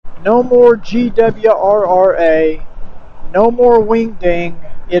No more GWRRA. No more wingding.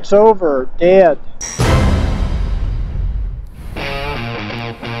 It's over. Dead.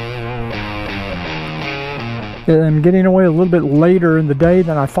 I'm getting away a little bit later in the day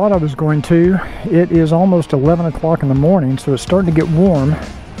than I thought I was going to. It is almost 11 o'clock in the morning, so it's starting to get warm.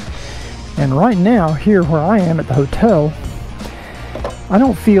 And right now, here where I am at the hotel, I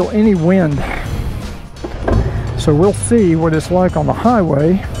don't feel any wind. So we'll see what it's like on the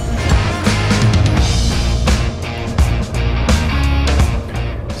highway.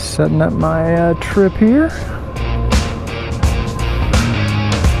 Setting up my trip here.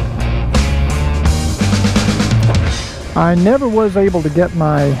 I never was able to get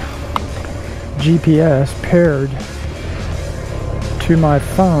my GPS paired to my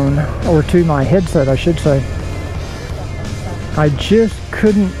phone, or to my headset I should say. I just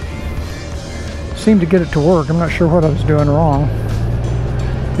couldn't seem to get it to work. I'm not sure what I was doing wrong.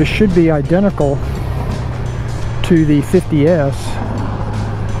 This should be identical to the 50S,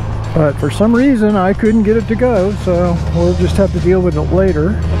 but for some reason I couldn't get it to go, so we'll just have to deal with it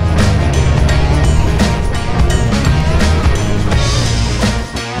later.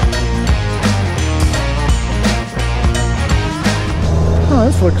 Oh,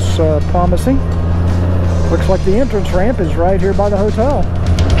 this looks promising. Looks like the entrance ramp is right here by the hotel.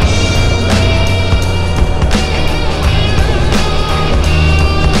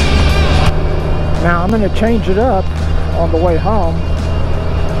 Now I'm going to change it up on the way home.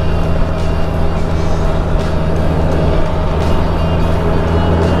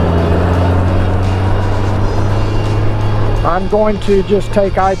 I'm going to just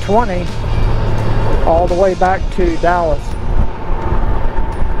take I-20 all the way back to Dallas.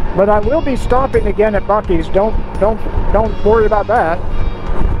 But I will be stopping again at Buc-ee's. Don't worry about that.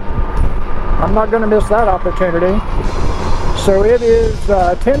 I'm not going to miss that opportunity. So it is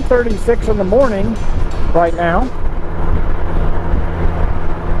 10:36 in the morning right now,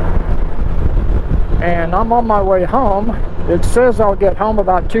 and I'm on my way home. It says I'll get home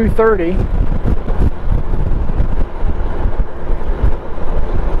about 2:30,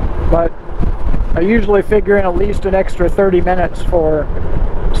 but I usually figure in at least an extra 30 minutes for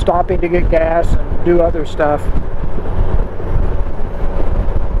stopping to get gas and do other stuff.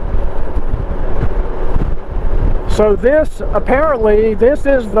 So this, apparently, this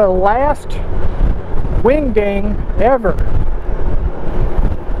is the last wingding ever.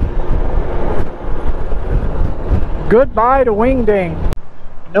 Goodbye to wingding.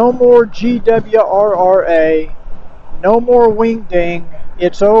 No more GWRRA. No more wingding.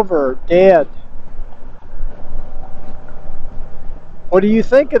 It's over. Dead. What do you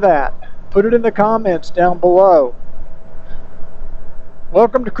think of that? Put it in the comments down below.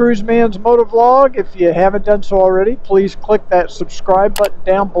 Welcome to Cruiseman's MOTOVLOG. If you haven't done so already, please click that subscribe button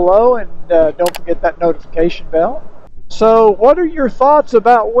down below, and don't forget that notification bell. So what are your thoughts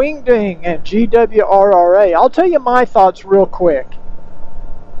about wingding and GWRRA? I'll tell you my thoughts real quick.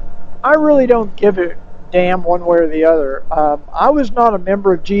 I really don't give a damn one way or the other. I was not a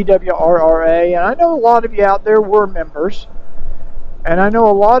member of GWRRA, and I know a lot of you out there were members. And I know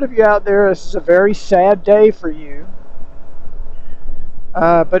a lot of you out there, this is a very sad day for you.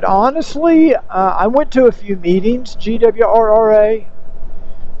 But honestly, I went to a few meetings, GWRRA.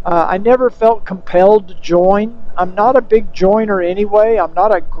 I never felt compelled to join. I'm not a big joiner anyway. I'm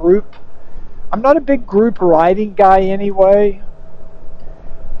not a big group riding guy anyway.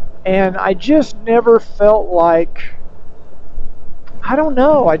 And I just never felt like, I don't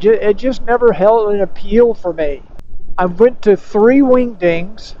know, it just never held an appeal for me. I went to 3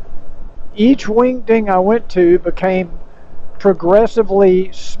 wingdings. Each wingding I went to became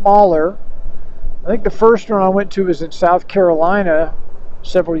progressively smaller. I think the first one I went to was in South Carolina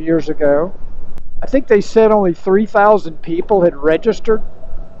several years ago. I think they said only 3,000 people had registered.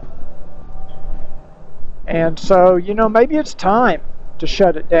 And so, you know, maybe it's time to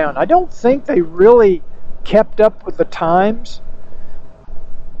shut it down. I don't think they really kept up with the times.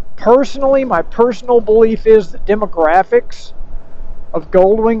 Personally, my personal belief is the demographics of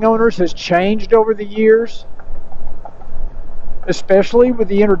Goldwing owners has changed over the years, especially with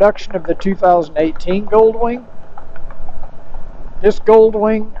the introduction of the 2018 Goldwing. This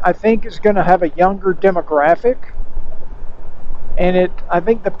Goldwing, I think, is going to have a younger demographic, and I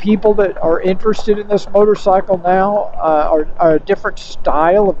think the people that are interested in this motorcycle now are a different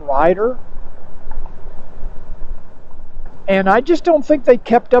style of rider. And I just don't think they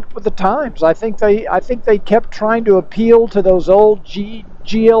kept up with the times. I think they kept trying to appeal to those old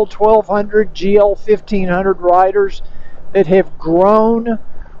GL 1200, GL 1500 riders that have grown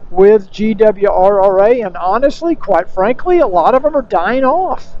with GWRRA, and honestly, quite frankly, a lot of them are dying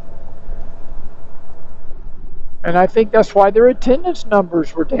off. And I think that's why their attendance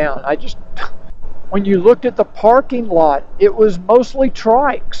numbers were down. When you looked at the parking lot, it was mostly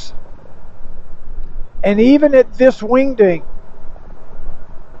trikes. And even at this wingding,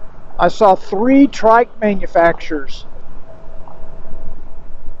 I saw 3 trike manufacturers.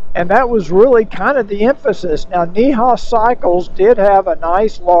 And that was really kind of the emphasis. Now, Neha Cycles did have a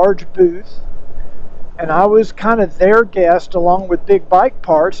nice large booth, and I was kind of their guest along with Big Bike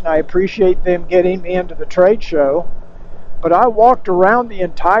Parts, and I appreciate them getting me into the trade show. But I walked around the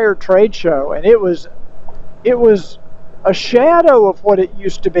entire trade show, and it was a shadow of what it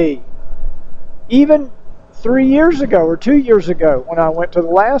used to be. Even 3 years ago or 2 years ago when I went to the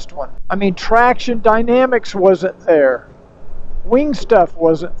last one. I mean, traction dynamics wasn't there. Wing stuff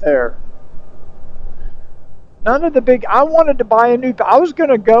wasn't there. None of the big... I wanted to buy I was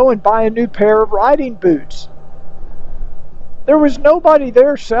going to go and buy a new pair of riding boots. There was nobody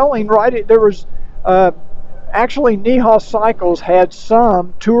there selling riding... There was... actually, Neha Cycles had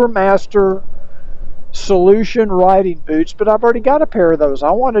some Tourmaster Solution riding boots, but I've already got a pair of those.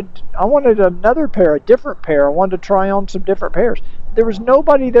 I wanted another pair, a different pair. I wanted to try on some different pairs. There was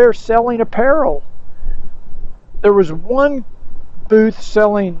nobody there selling apparel. There was one booth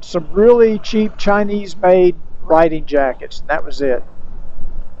selling some really cheap Chinese-made riding jackets, and that was it.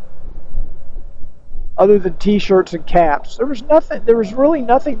 Other than t-shirts and caps, there was nothing. There was really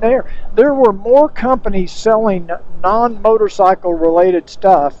nothing there. There were more companies selling non-motorcycle related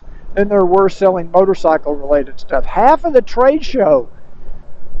stuff than there were selling motorcycle related stuff. Half of the trade show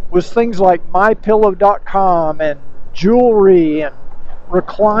was things like MyPillow.com and jewelry and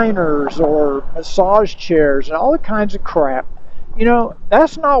recliners or massage chairs and all the kinds of crap. You know,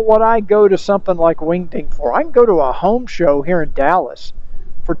 that's not what I go to something like Wingding for. I can go to a home show here in Dallas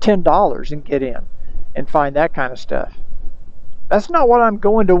for $10 and get in and find that kind of stuff. That's not what I'm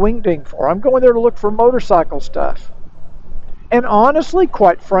going to Wingding for. I'm going there to look for motorcycle stuff. And honestly,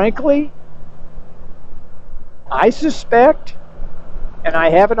 quite frankly, I suspect, and I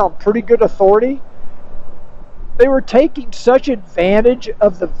have it on pretty good authority, they were taking such advantage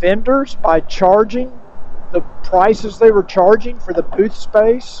of the vendors by charging the prices they were charging for the booth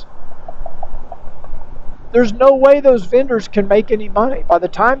space. There's no way those vendors can make any money. By the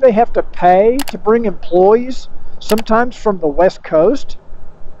time they have to pay to bring employees, sometimes from the West Coast,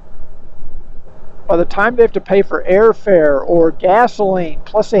 by the time they have to pay for airfare or gasoline,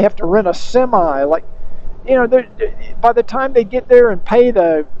 plus they have to rent a semi, like, you know, by the time they get there and pay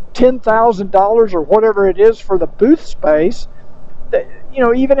the $10,000 or whatever it is for the booth space, you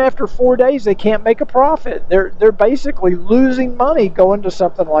know, even after 4 days, they can't make a profit. They're basically losing money going to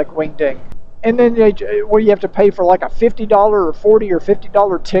something like Wingding. And then you have to pay for like a $50 or $40 or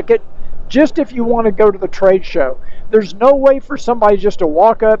 $50 ticket just if you want to go to the trade show. There's no way for somebody just to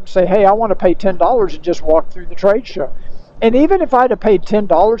walk up and say, hey, I want to pay $10 and just walk through the trade show. And even if I'd have paid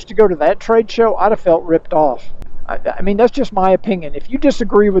 $10 to go to that trade show, I'd have felt ripped off. I mean, that's just my opinion. If you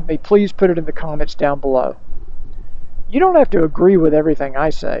disagree with me, please put it in the comments down below. You don't have to agree with everything I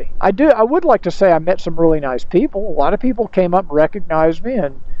say. I would like to say I met some really nice people. A lot of people came up and recognized me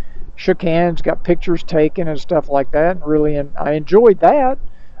and shook hands, got pictures taken and stuff like that. And I enjoyed that.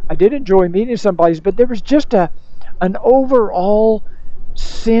 I did enjoy meeting somebody, but there was just an overall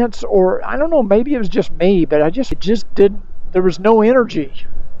sense, or I don't know, maybe it was just me, but it just didn't, there was no energy.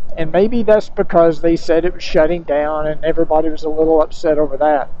 And maybe that's because they said it was shutting down and everybody was a little upset over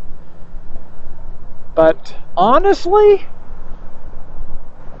that. But honestly,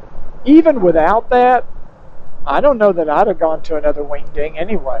 even without that, I don't know that I'd have gone to another Wingding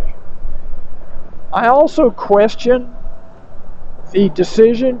anyway. I also question the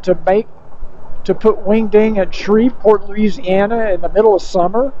decision to put Wingding at Shreveport, Louisiana in the middle of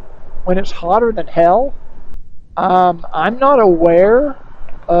summer when it's hotter than hell. I'm not aware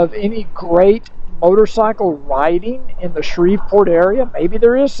of any great motorcycle riding in the Shreveport area. Maybe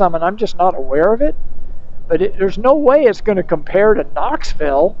there is some and I'm just not aware of it. But there's no way it's going to compare to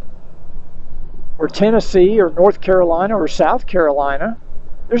Knoxville or Tennessee or North Carolina or South Carolina.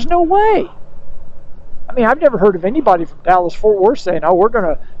 There's no way. I mean, I've never heard of anybody from Dallas-Fort Worth saying, oh, we're going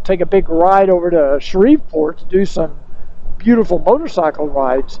to take a big ride over to Shreveport to do some beautiful motorcycle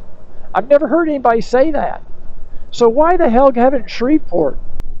rides. I've never heard anybody say that. So why the hell have it in Shreveport?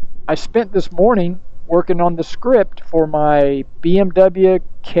 I spent this morning working on the script for my BMW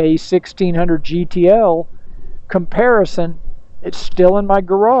K1600 GTL comparison. It's still in my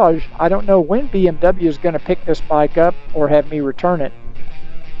garage. I don't know when BMW is going to pick this bike up or have me return it.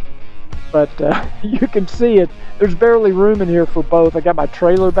 But you can see it. There's barely room in here for both. I got my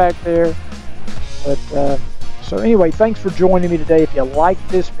trailer back there. But so anyway, thanks for joining me today. If you liked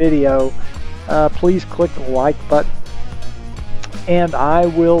this video, please click the like button. And I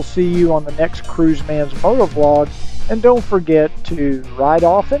will see you on the next Cruiseman's Motovlog. And don't forget to ride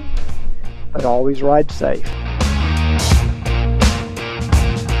often, but always ride safe.